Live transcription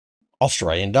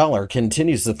Australian dollar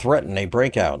continues to threaten a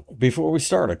breakout. Before we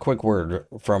start, a quick word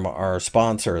from our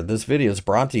sponsor. This video is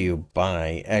brought to you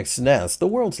by XNest, the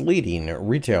world's leading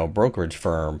retail brokerage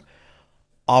firm,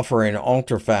 offering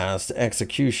ultra-fast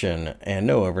execution and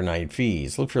no overnight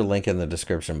fees. Look for a link in the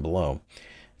description below.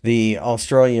 The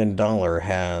Australian dollar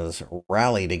has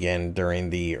rallied again during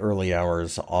the early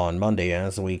hours on Monday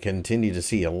as we continue to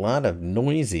see a lot of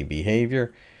noisy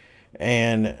behavior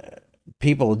and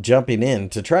people jumping in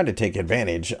to try to take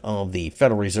advantage of the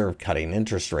Federal Reserve cutting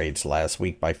interest rates last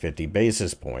week by 50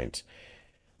 basis points.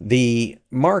 The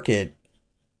market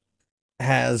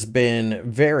has been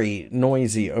very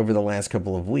noisy over the last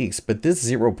couple of weeks, but this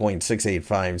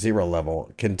 0.6850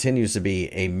 level continues to be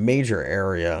a major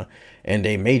area and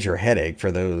a major headache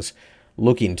for those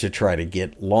looking to try to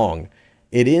get long.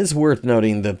 It is worth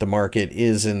noting that the market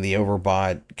is in the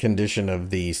overbought condition of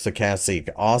the stochastic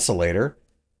oscillator,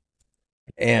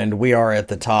 and we are at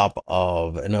the top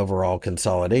of an overall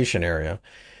consolidation area.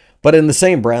 But in the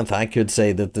same breath, I could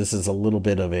say that this is a little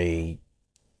bit of a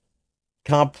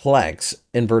complex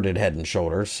inverted head and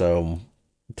shoulders, so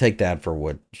take that for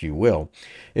what you will.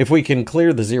 If we can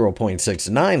clear the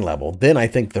 0.69 level, then I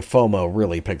think the FOMO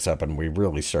really picks up and we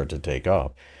really start to take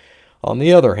off. On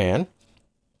the other hand,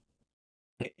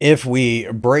 if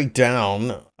we break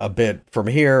down a bit from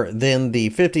here, then the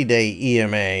 50-day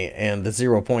EMA and the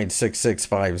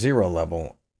 0.6650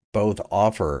 level both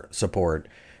offer support,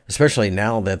 especially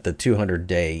now that the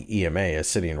 200-day EMA is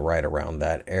sitting right around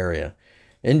that area.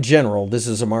 In general, this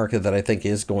is a market that I think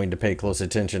is going to pay close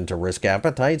attention to risk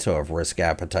appetite. So if risk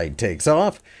appetite takes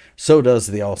off, so does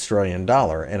the Australian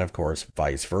dollar, and of course,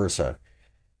 vice versa.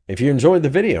 If you enjoyed the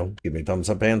video, give me a thumbs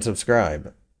up and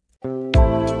subscribe.